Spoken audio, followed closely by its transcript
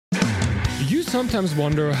You sometimes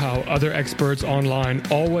wonder how other experts online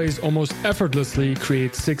always almost effortlessly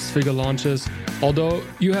create six-figure launches, although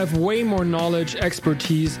you have way more knowledge,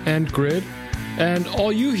 expertise, and grit, and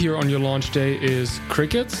all you hear on your launch day is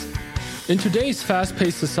crickets? In today's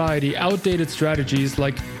fast-paced society, outdated strategies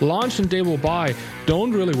like launch and they will buy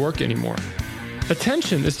don't really work anymore.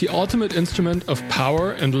 Attention is the ultimate instrument of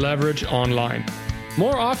power and leverage online.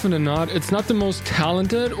 More often than not, it's not the most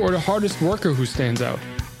talented or the hardest worker who stands out.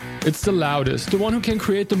 It's the loudest, the one who can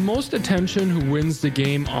create the most attention who wins the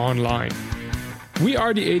game online. We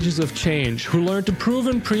are the agents of change who learned the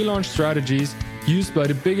proven pre-launch strategies used by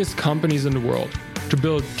the biggest companies in the world to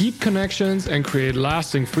build deep connections and create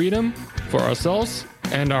lasting freedom for ourselves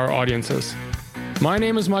and our audiences. My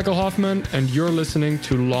name is Michael Hoffman, and you're listening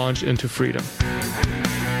to Launch into Freedom.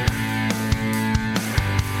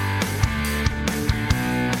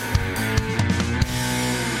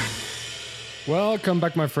 Welcome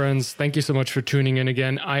back, my friends. Thank you so much for tuning in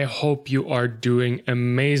again. I hope you are doing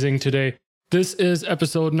amazing today. This is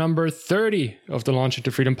episode number 30 of the Launch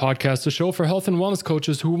into Freedom podcast, a show for health and wellness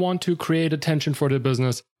coaches who want to create attention for their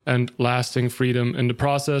business and lasting freedom in the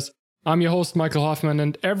process. I'm your host, Michael Hoffman,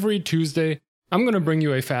 and every Tuesday, I'm going to bring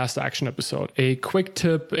you a fast action episode, a quick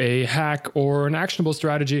tip, a hack, or an actionable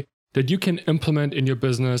strategy that you can implement in your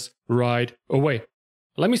business right away.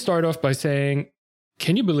 Let me start off by saying,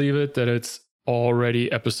 can you believe it that it's already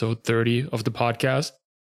episode 30 of the podcast?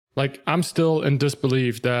 Like, I'm still in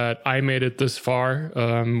disbelief that I made it this far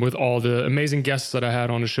with all the amazing guests that I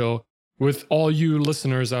had on the show, with all you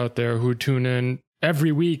listeners out there who tune in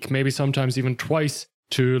every week, maybe sometimes even twice,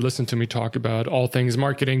 to listen to me talk about all things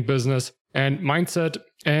marketing, business, and mindset.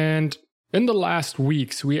 And in the last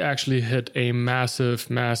weeks, we actually hit a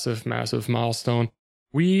massive milestone.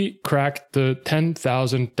 We cracked the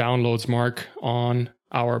 10,000 downloads mark on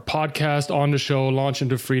our podcast, on the show, Launch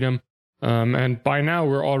into Freedom. And by now,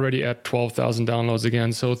 we're already at 12,000 downloads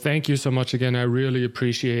again. So thank you so much again. I really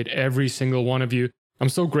appreciate every single one of you. I'm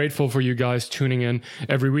so grateful for you guys tuning in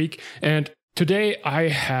every week. And today, I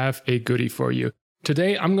have a goodie for you.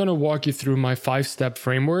 Today, I'm going to walk you through my 5-step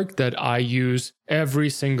framework that I use every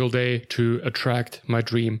single day to attract my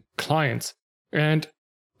dream clients. And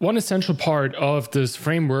one essential part of this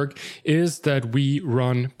framework is that we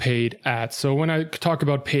run paid ads. So when I talk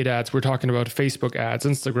about paid ads, we're talking about Facebook ads,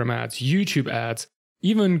 Instagram ads, YouTube ads,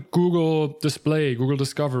 even Google Display, Google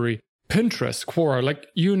Discovery, Pinterest, Quora, like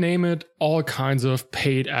you name it, all kinds of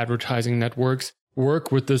paid advertising networks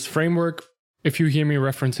work with this framework. If you hear me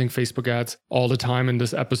referencing Facebook ads all the time in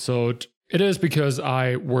this episode, it is because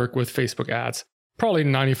I work with Facebook ads probably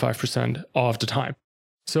 95% of the time.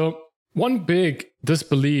 So one big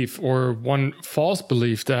disbelief or one false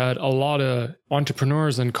belief that a lot of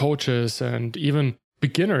entrepreneurs and coaches and even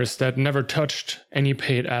beginners that never touched any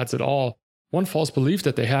paid ads at all, one false belief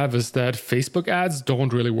that they have is that Facebook ads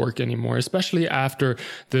don't really work anymore, especially after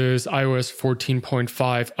this iOS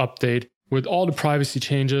 14.5 update with all the privacy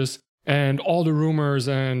changes and all the rumors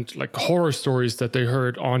and like horror stories that they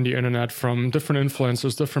heard on the internet from different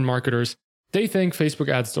influencers, different marketers. They think Facebook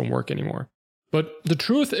ads don't work anymore. But the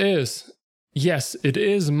truth is, yes, it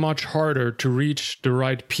is much harder to reach the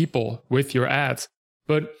right people with your ads.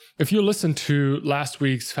 But if you listen to last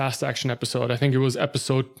week's Fast Action episode, I think it was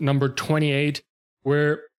episode number 28,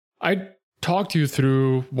 where I talked you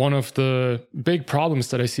through one of the big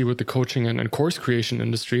problems that I see with the coaching and course creation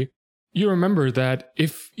industry. You remember that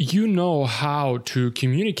if you know how to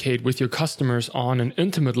communicate with your customers on an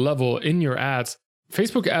intimate level in your ads,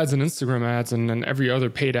 Facebook ads and Instagram ads and every other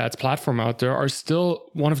paid ads platform out there are still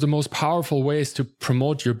one of the most powerful ways to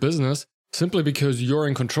promote your business simply because you're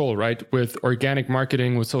in control, right? With organic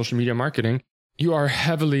marketing, with social media marketing, you are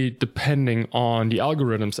heavily depending on the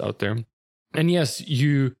algorithms out there. And yes,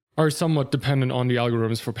 you are somewhat dependent on the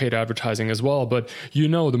algorithms for paid advertising as well, but you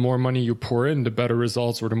know the more money you pour in, the better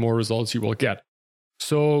results or the more results you will get.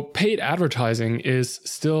 So paid advertising is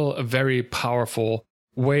still a very powerful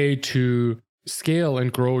way to scale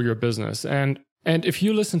and grow your business. And if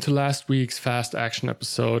you listen to last week's Fast Action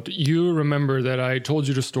episode, you remember that I told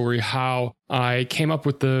you the story how I came up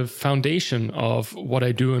with the foundation of what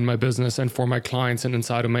I do in my business and for my clients and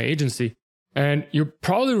inside of my agency. And you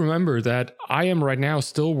probably remember that I am right now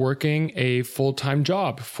still working a full-time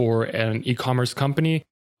job for an e-commerce company.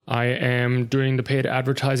 I am doing the paid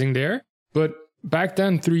advertising there. But back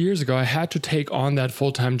then, 3 years ago, I had to take on that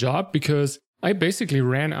full-time job because I basically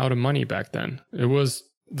ran out of money back then. It was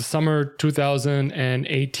the summer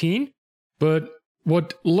 2018, but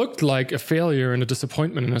what looked like a failure and a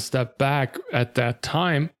disappointment and a step back at that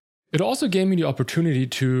time, it also gave me the opportunity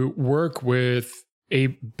to work with a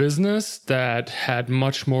business that had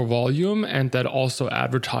much more volume and that also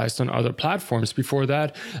advertised on other platforms. Before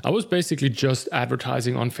that, I was basically just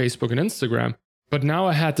advertising on Facebook and Instagram. But now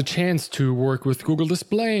I had the chance to work with Google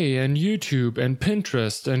Display and YouTube and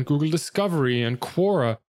Pinterest and Google Discovery and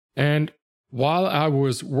Quora. And while I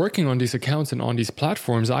was working on these accounts and on these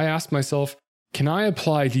platforms, I asked myself, can I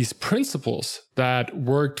apply these principles that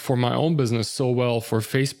worked for my own business so well for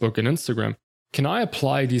Facebook and Instagram? Can I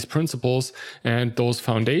apply these principles and those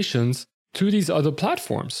foundations to these other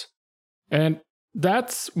platforms? And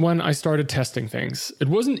that's when I started testing things. It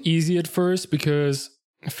wasn't easy at first because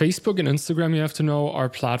Facebook and Instagram, you have to know, are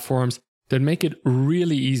platforms that make it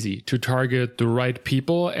really easy to target the right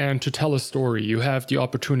people and to tell a story. You have the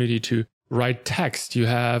opportunity to write text. You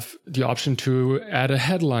have the option to add a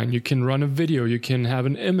headline. You can run a video. You can have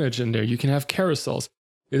an image in there. You can have carousels.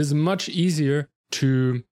 It is much easier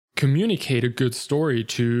to communicate a good story,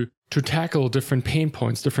 to tackle different pain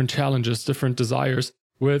points, different challenges, different desires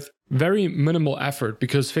with very minimal effort,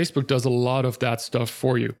 because Facebook does a lot of that stuff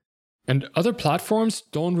for you. And other platforms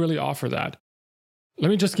don't really offer that. Let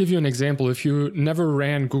me just give you an example. If you never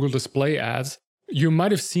ran Google Display ads, you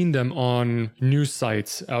might have seen them on news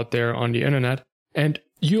sites out there on the internet, and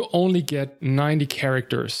you only get 90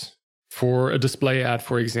 characters for a display ad,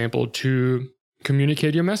 for example, to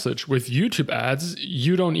communicate your message. With YouTube ads,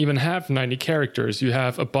 you don't even have 90 characters. You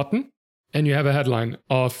have a button and you have a headline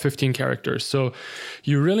of 15 characters. So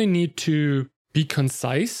you really need to be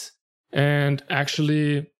concise and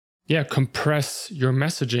actually, compress your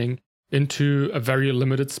messaging into a very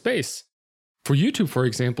limited space. For YouTube, for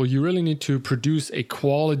example, you really need to produce a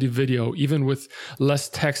quality video, even with less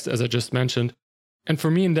text, as I just mentioned. And for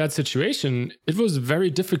me in that situation, it was very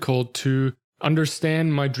difficult to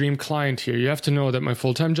understand my dream client here. You have to know that my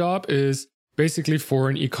full-time job is basically for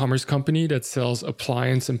an e-commerce company that sells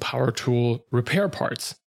appliance and power tool repair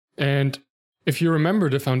parts. And if you remember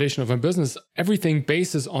the foundation of my business, everything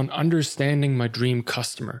bases on understanding my dream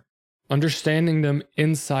customer, understanding them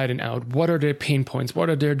inside and out. What are their pain points? What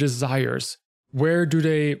are their desires? Where do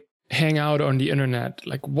they hang out on the internet?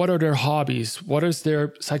 Like, what are their hobbies? What is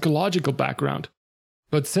their psychological background?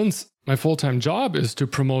 But since my full-time job is to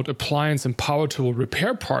promote appliance and power tool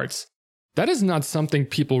repair parts, that is not something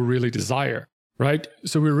people really desire, right?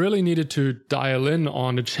 So we really needed to dial in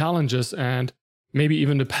on the challenges and maybe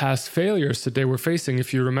even the past failures that they were facing.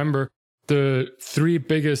 If you remember, the 3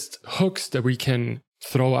 biggest hooks that we can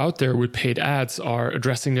throw out there with paid ads are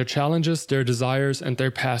addressing their challenges, their desires, and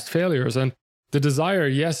their past failures. And the desire,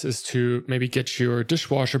 yes, is to maybe get your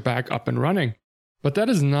dishwasher back up and running, but that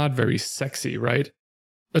is not very sexy, right?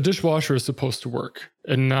 A dishwasher is supposed to work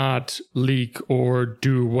and not leak or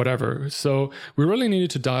do whatever. So we really needed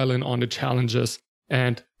to dial in on the challenges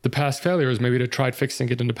and the past failures. Maybe they tried fixing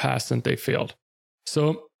it in the past and they failed.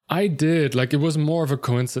 So I did, it was more of a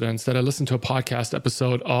coincidence that I listened to a podcast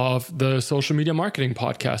episode of the Social Media Marketing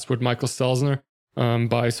Podcast with Michael Stelzner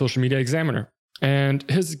by Social Media Examiner. And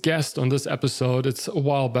his guest on this episode, it's a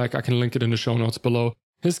while back, I can link it in the show notes below.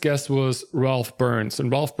 His guest was Ralph Burns.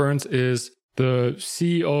 And Ralph Burns is the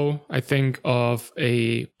CEO, I think, of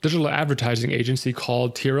a digital advertising agency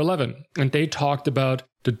called Tier 11. And they talked about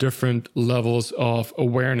the different levels of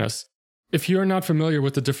awareness. If you're not familiar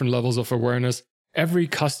with the different levels of awareness, every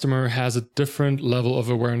customer has a different level of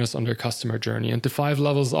awareness on their customer journey. And the 5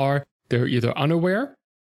 levels are, they're either unaware,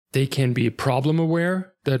 they can be problem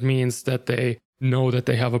aware. That means that they know that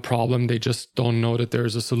they have a problem, they just don't know that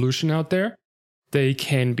there's a solution out there. They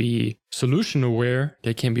can be solution aware,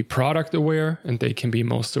 they can be product aware, and they can be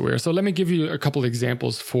most aware. So let me give you a couple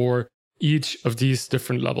examples for each of these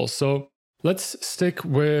different levels. So let's stick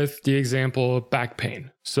with the example back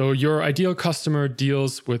pain. So your ideal customer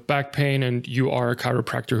deals with back pain and you are a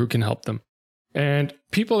chiropractor who can help them. And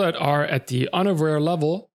people that are at the unaware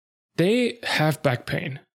level, they have back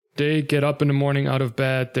pain. They get up in the morning out of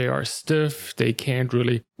bed, they are stiff, they can't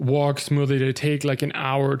really walk smoothly, they take an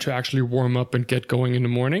hour to actually warm up and get going in the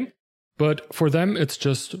morning. But for them, it's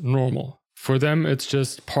just normal. For them, it's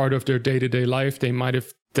just part of their day-to-day life. They might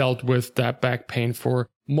have dealt with that back pain for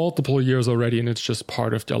multiple years already, and it's just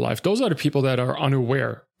part of their life. Those are the people that are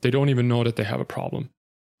unaware. They don't even know that they have a problem.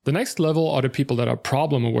 The next level are the people that are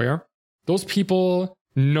problem aware. Those people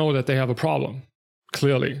know that they have a problem.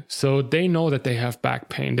 Clearly. So they know that they have back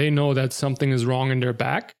pain. They know that something is wrong in their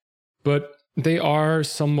back, but they are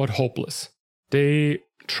somewhat hopeless. They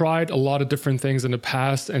tried a lot of different things in the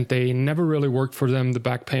past and they never really worked for them. The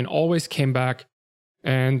back pain always came back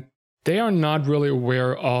and they are not really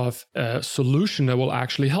aware of a solution that will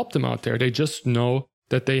actually help them out there. They just know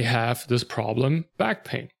that they have this problem, back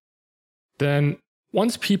pain. Then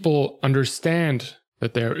once people understand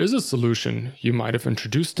that there is a solution. You might have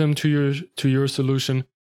introduced them to your solution.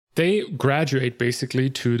 They graduate basically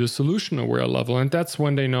to the solution aware level. And that's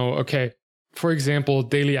when they know, okay, for example,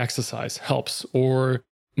 daily exercise helps, or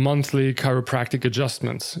monthly chiropractic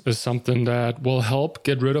adjustments is something that will help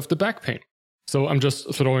get rid of the back pain. So I'm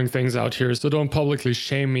just throwing things out here. So don't publicly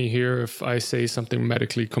shame me here if I say something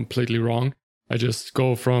medically completely wrong. I just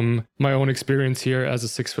go from my own experience here as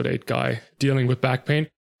a 6'8" guy dealing with back pain.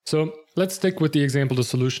 So let's stick with the example. The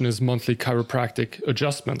solution is monthly chiropractic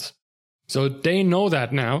adjustments. So they know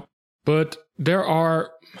that now, but there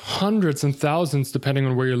are hundreds and thousands, depending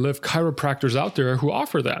on where you live, chiropractors out there who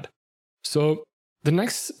offer that. So the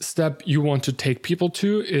next step you want to take people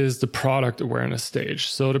to is the product awareness stage.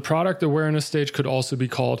 So the product awareness stage could also be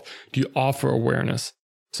called the offer awareness.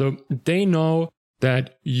 So they know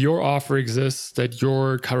that your offer exists, that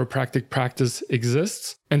your chiropractic practice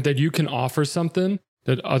exists, and that you can offer something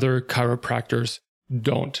that other chiropractors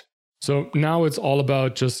don't. So now it's all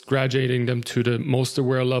about just graduating them to the most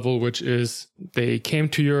aware level, which is they came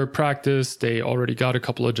to your practice, they already got a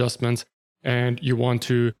couple adjustments, and you want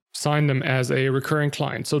to sign them as a recurring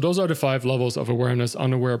client. So those are the 5 levels of awareness: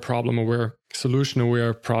 unaware, problem aware, solution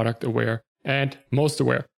aware, product aware, and most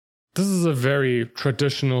aware. This is a very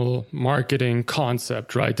traditional marketing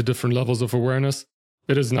concept, right? The different levels of awareness.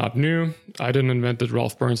 It is not new. I didn't invent it.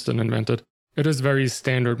 Ralph Burns didn't invent it. It is very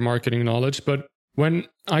standard marketing knowledge. But when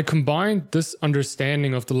I combined this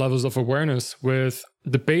understanding of the levels of awareness with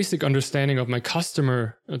the basic understanding of my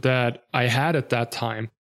customer that I had at that time,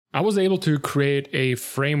 I was able to create a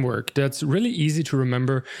framework that's really easy to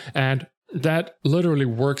remember and that literally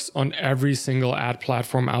works on every single ad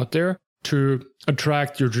platform out there to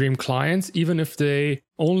attract your dream clients, even if they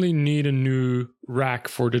only need a new rack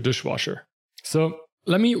for the dishwasher. So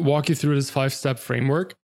let me walk you through this 5-step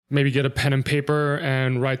framework. Maybe get a pen and paper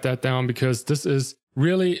and write that down, because this is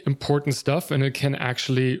really important stuff and it can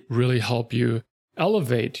actually really help you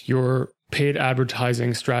elevate your paid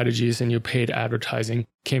advertising strategies and your paid advertising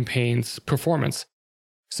campaigns performance.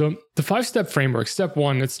 So the 5-step framework, step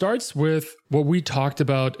 1, it starts with what we talked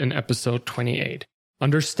about in episode 28.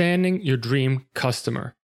 Understanding your dream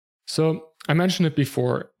customer. So I mentioned it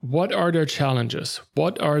before. What are their challenges?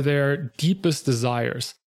 What are their deepest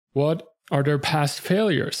desires? What are their past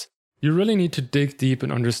failures? You really need to dig deep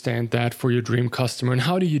and understand that for your dream customer. And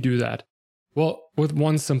how do you do that? Well, with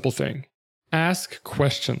one simple thing. Ask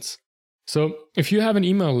questions. So if you have an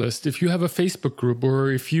email list, if you have a Facebook group, or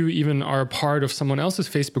if you even are a part of someone else's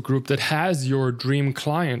Facebook group that has your dream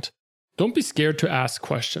client, don't be scared to ask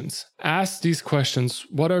questions. Ask these questions.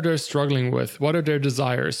 What are they struggling with? What are their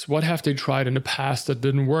desires? What have they tried in the past that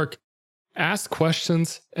didn't work? Ask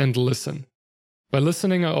questions and listen. By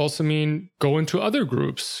listening, I also mean go into other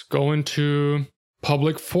groups, go into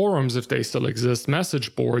public forums if they still exist,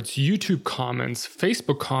 message boards, YouTube comments,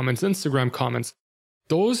 Facebook comments, Instagram comments.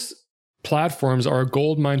 Those platforms are a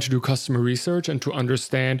goldmine to do customer research and to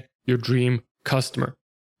understand your dream customer.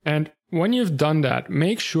 And when you've done that,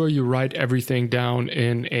 make sure you write everything down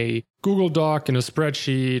in a Google Doc, in a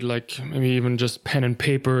spreadsheet, like maybe even just pen and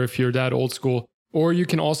paper if you're that old school. Or you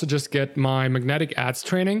can also just get my magnetic ads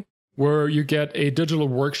training, where you get a digital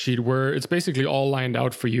worksheet where it's basically all lined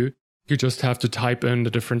out for you. You just have to type in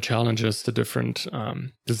the different challenges, the different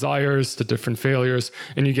desires, the different failures,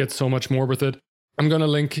 and you get so much more with it. I'm going to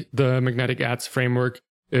link the magnetic ads framework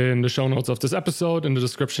in the show notes of this episode, in the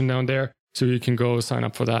description down there. So you can go sign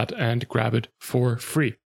up for that and grab it for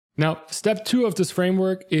free. Now, step 2 of this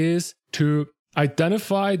framework is to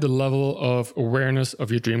identify the level of awareness of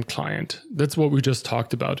your dream client. That's what we just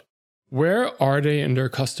talked about. Where are they in their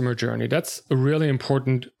customer journey? That's a really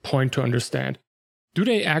important point to understand. Do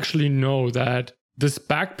they actually know that this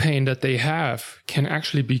back pain that they have can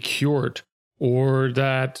actually be cured, or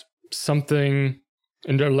that something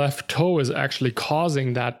in their left toe is actually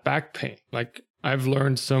causing that back pain? Like, I've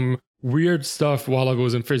learned some weird stuff while I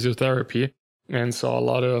was in physiotherapy and saw a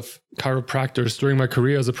lot of chiropractors during my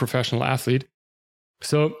career as a professional athlete.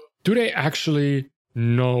 So do they actually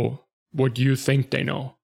know what you think they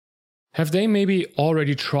know? Have they maybe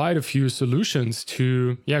already tried a few solutions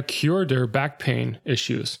to cure their back pain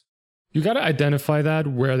issues? You got to identify that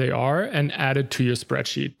where they are and add it to your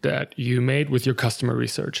spreadsheet that you made with your customer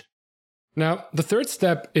research. Now, the third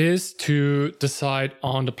step is to decide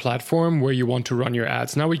on the platform where you want to run your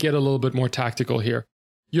ads. Now we get a little bit more tactical here.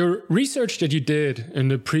 Your research that you did in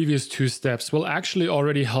the previous 2 steps will actually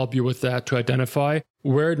already help you with that, to identify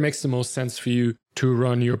where it makes the most sense for you to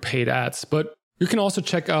run your paid ads. But you can also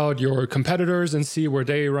check out your competitors and see where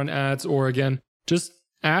they run ads, or again, just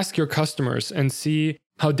ask your customers and see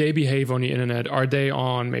how they behave on the internet. Are they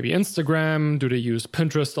on maybe Instagram? Do they use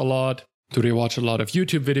Pinterest a lot? Do they watch a lot of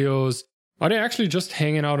YouTube videos? Are they actually just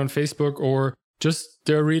hanging out on Facebook, or just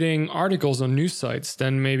they're reading articles on news sites?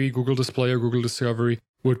 Then maybe Google Display or Google Discovery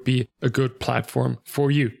would be a good platform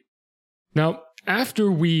for you. Now,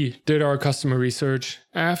 after we did our customer research,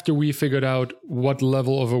 after we figured out what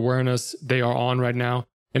level of awareness they are on right now,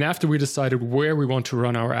 and after we decided where we want to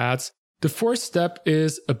run our ads, the fourth step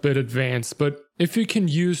is a bit advanced. But if you can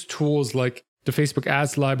use tools like the Facebook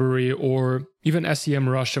Ads Library or even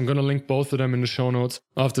SEMrush, I'm going to link both of them in the show notes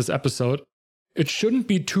of this episode, it shouldn't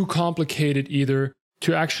be too complicated either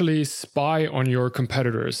to actually spy on your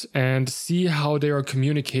competitors and see how they are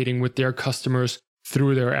communicating with their customers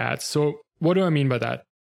through their ads. So what do I mean by that?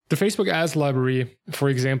 The Facebook Ads Library, for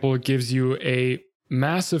example, gives you a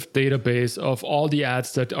massive database of all the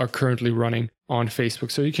ads that are currently running on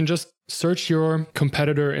Facebook. So you can just search your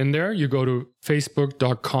competitor in there. You go to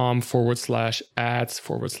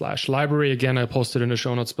facebook.com/ads/library. Again, I posted in the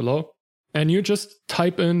show notes below. And you just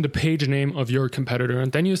type in the page name of your competitor,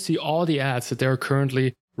 and then you see all the ads that they're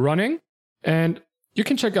currently running. And you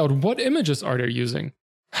can check out what images are they using.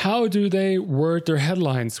 How do they word their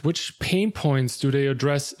headlines? Which pain points do they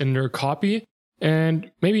address in their copy? And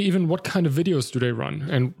maybe even what kind of videos do they run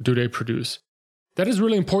and do they produce? That is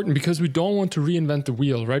really important because we don't want to reinvent the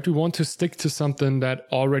wheel, right? We want to stick to something that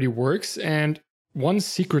already works. And one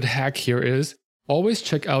secret hack here is always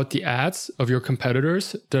check out the ads of your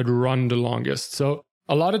competitors that run the longest. So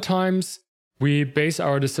a lot of times we base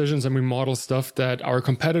our decisions and we model stuff that our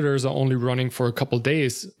competitors are only running for a couple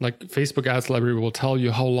days. Like Facebook Ads Library will tell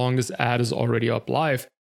you how long this ad is already up live.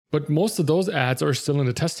 But most of those ads are still in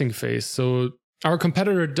the testing phase. So our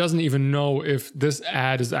competitor doesn't even know if this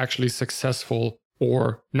ad is actually successful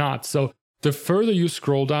or not. So the further you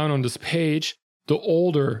scroll down on this page, the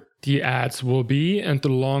older the ads will be and the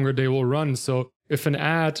longer they will run. So if an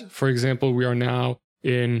ad, for example, we are now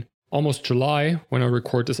in almost July when I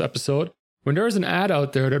record this episode, when there is an ad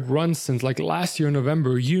out there that runs since like last year,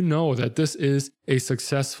 November, you know that this is a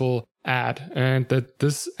successful ad and that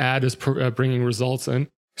this ad is bringing results in.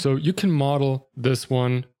 So you can model this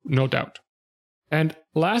one, no doubt. And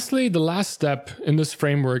lastly, the last step in this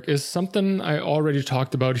framework is something I already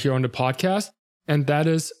talked about here on the podcast, and that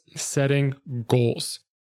is setting goals.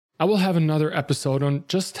 I will have another episode on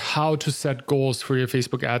just how to set goals for your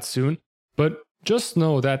Facebook ads soon, but just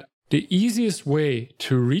know that the easiest way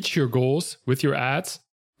to reach your goals with your ads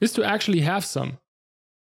is to actually have some.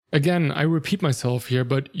 Again, I repeat myself here,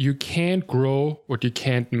 but you can't grow what you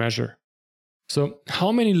can't measure. So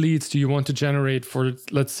how many leads do you want to generate for,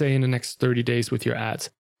 let's say, in the next 30 days with your ads?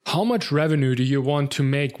 How much revenue do you want to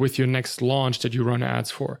make with your next launch that you run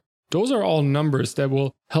ads for? Those are all numbers that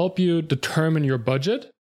will help you determine your budget,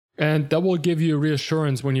 and that will give you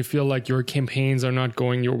reassurance when you feel like your campaigns are not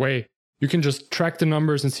going your way. You can just track the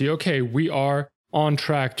numbers and see, okay, we are on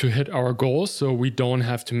track to hit our goals, so we don't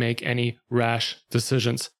have to make any rash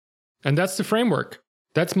decisions. And that's the framework.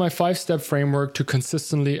 That's my 5-step framework to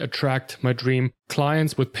consistently attract my dream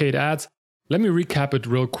clients with paid ads. Let me recap it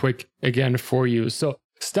real quick again for you. So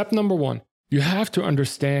step number 1, you have to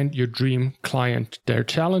understand your dream client, their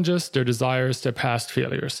challenges, their desires, their past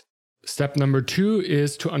failures. Step number 2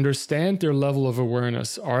 is to understand their level of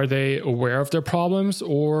awareness. Are they aware of their problems,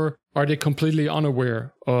 or are they completely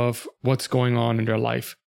unaware of what's going on in their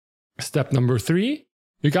life? Step number 3,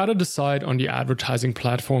 you got to decide on the advertising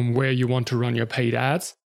platform where you want to run your paid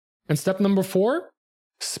ads. And step number 4,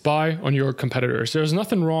 spy on your competitors. There's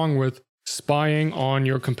nothing wrong with spying on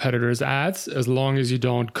your competitors' ads as long as you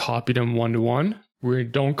don't copy them one-to-one. We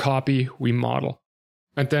don't copy, we model.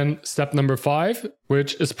 And then step number 5,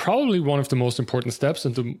 which is probably one of the most important steps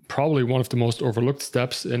and probably one of the most overlooked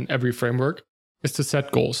steps in every framework, is to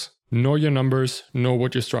set goals. Know your numbers, know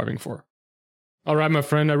what you're striving for. All right, my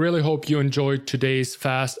friend, I really hope you enjoyed today's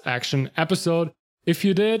Fast Action episode. If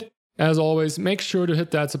you did, as always, make sure to hit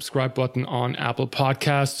that subscribe button on Apple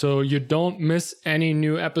Podcasts so you don't miss any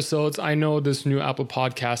new episodes. I know this new Apple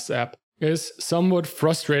Podcasts app is somewhat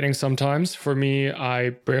frustrating sometimes. For me, I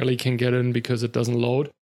barely can get in because it doesn't load.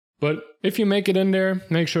 But if you make it in there,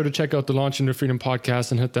 make sure to check out the Launching the Freedom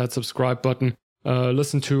podcast and hit that subscribe button.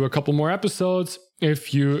 Listen to a couple more episodes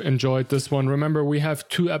if you enjoyed this one. Remember, we have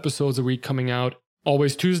 2 episodes a week coming out.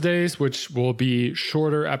 Always Tuesdays, which will be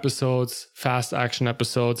shorter episodes, fast action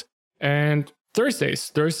episodes. And Thursdays.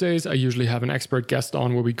 Thursdays, I usually have an expert guest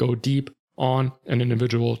on where we go deep on an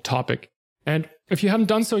individual topic. And if you haven't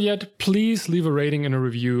done so yet, please leave a rating and a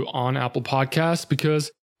review on Apple Podcasts,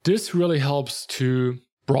 because this really helps to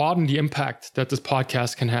broaden the impact that this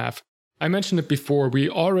podcast can have. I mentioned it before, we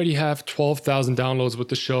already have 12,000 downloads with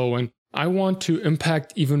the show, and I want to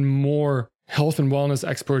impact even more health and wellness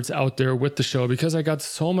experts out there with the show because I got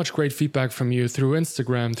so much great feedback from you through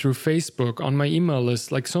Instagram, through Facebook, on my email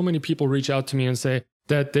list. Like, so many people reach out to me and say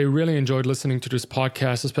that they really enjoyed listening to this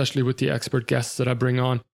podcast, especially with the expert guests that I bring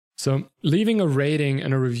on. So leaving a rating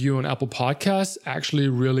and a review on Apple Podcasts actually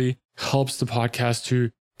really helps the podcast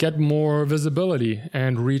to get more visibility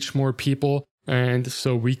and reach more people. And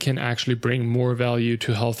so we can actually bring more value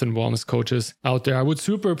to health and wellness coaches out there. I would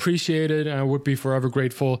super appreciate it, and I would be forever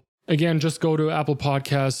grateful. Again, just go to Apple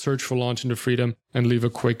Podcasts, search for Launch into Freedom, and leave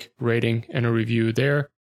a quick rating and a review there.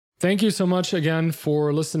 Thank you so much again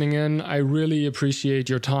for listening in. I really appreciate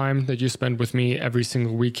your time that you spend with me every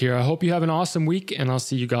single week here. I hope you have an awesome week, and I'll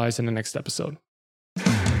see you guys in the next episode.